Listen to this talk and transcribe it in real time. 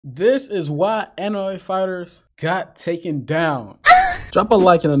This is why anime fighters got taken down. Drop a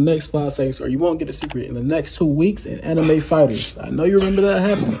like in the next 5 seconds or you won't get a secret in the next 2 weeks in anime fighters. I know you remember that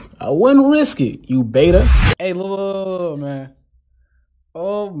happening. I wouldn't risk it, you beta. Hey, look, man.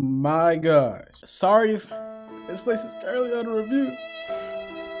 Oh my gosh. Sorry if this place is currently under review.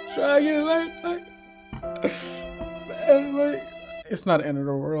 Try again, like, it's not the end of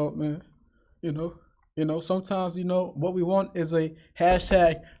the world, man. You know, sometimes, what we want is a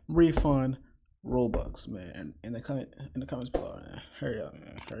hashtag refund Roblox, man. In the comments below, man. Hurry up,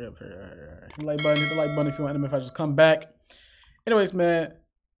 man. Hurry up. Hit the like button if you want anime fighters to come back. Anyways, man,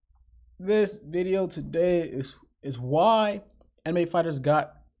 this video today is why anime fighters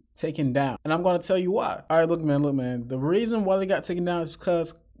got taken down. And I'm gonna tell you why. Alright, look, man. The reason why they got taken down is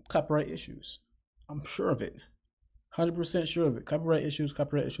because copyright issues. I'm sure of it. 100% sure of it. Copyright issues.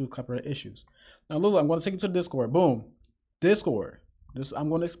 Now, look, I'm going to take you to the Discord. Boom. Discord. I'm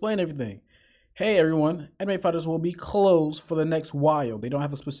going to explain everything. Hey, everyone. Anime fighters will be closed for the next while. They don't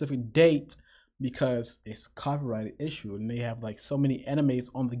have a specific date because it's copyright issue. And they have like so many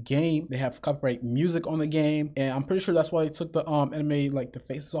animes on the game. They have copyright music on the game. And I'm pretty sure that's why they took the anime, like the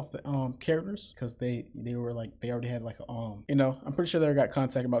faces off the characters. Because they were like, they already had like I'm pretty sure they got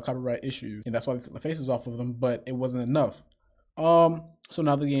contact about copyright issues. And that's why they took the faces off of them. But it wasn't enough. So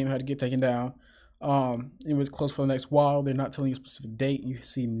now the game had to get taken down. It was closed for the next while. They're not telling you a specific date. You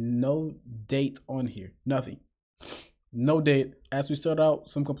see no date on here. Nothing. No date. As we start out,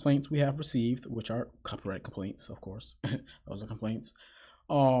 some complaints we have received, which are copyright complaints, of course. Those are complaints.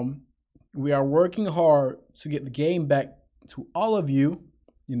 We are working hard to get the game back to all of you,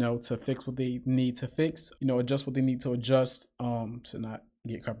 to fix what they need to fix, adjust what they need to adjust, to not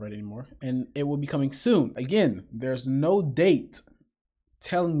get copyright anymore. And it will be coming soon. Again, there's no date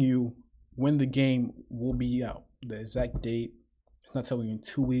telling you when the game will be out. The exact date. It's not telling you in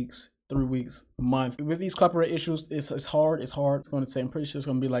 2 weeks, 3 weeks, a month. With these copyright issues, it's hard. It's going to say, I'm pretty sure it's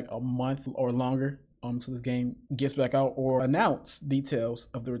going to be like a month or longer until this game gets back out or announce details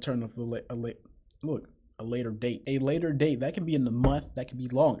of the return of a later date. A later date. That can be in a month. That can be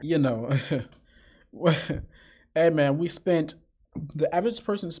longer. Hey, man, the average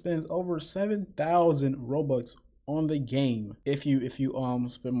person spends over 7,000 Robux on the game if you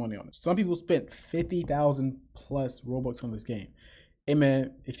spend money on it. Some people spent 50,000 plus Robux on this game. Hey,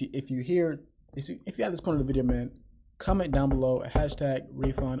 man, if you at this point of the video, man, comment down below at hashtag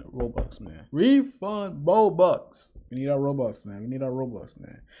refund Robux, man. Refund Robux. We need our Robux,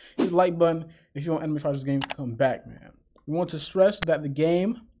 man. Hit the like button if you want anime fighters game to come back, man. We want to stress that the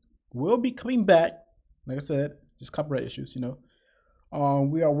game will be coming back. Like I said, just copyright issues,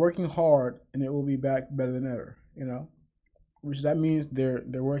 we are working hard and it will be back better than ever, which that means they're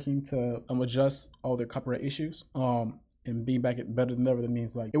working to adjust all their copyright issues and be back at better than ever. That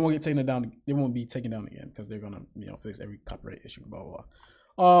means like it won't get taken down. It won't be taken down again because they're gonna fix every copyright issue, blah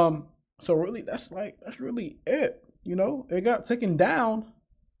blah. So really that's really it. It got taken down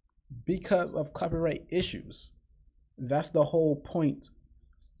because of copyright issues. That's the whole point.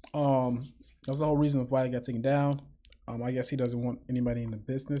 That's the whole reason of why it got taken down. I guess he doesn't want anybody in the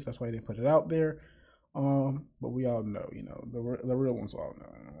business. That's why he didn't put it out there. But we all know, the real ones all know.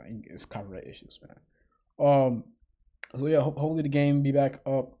 It's copyright issues, man. So yeah, hopefully the game be back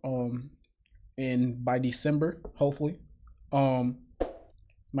up by December. Hopefully,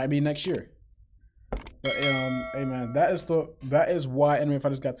 might be next year. But hey man, that is why anime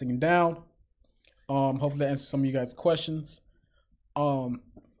fighters got taken down. Hopefully that answers some of you guys' questions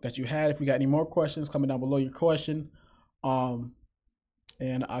that you had. If you got any more questions, comment down below your question.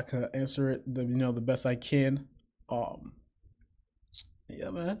 And I could answer it the best I can. Yeah,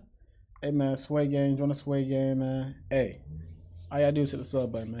 man. Hey, man, Sway Gang, join the Sway Gang, man. Hey, all you gotta do is hit the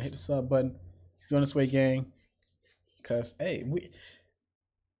sub button, man. Hit the sub button, join the Sway Gang, cause hey,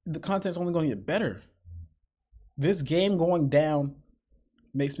 the content's only gonna get better. This game going down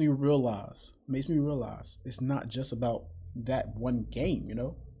makes me realize it's not just about that one game,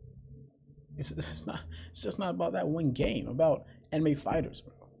 It's just not about that one game. About anime fighters,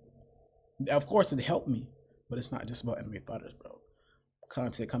 bro. Of course, it helped me, but it's not just about anime fighters, bro.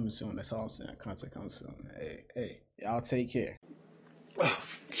 Content coming soon. That's all I'm saying. Content coming soon. Hey, y'all take care.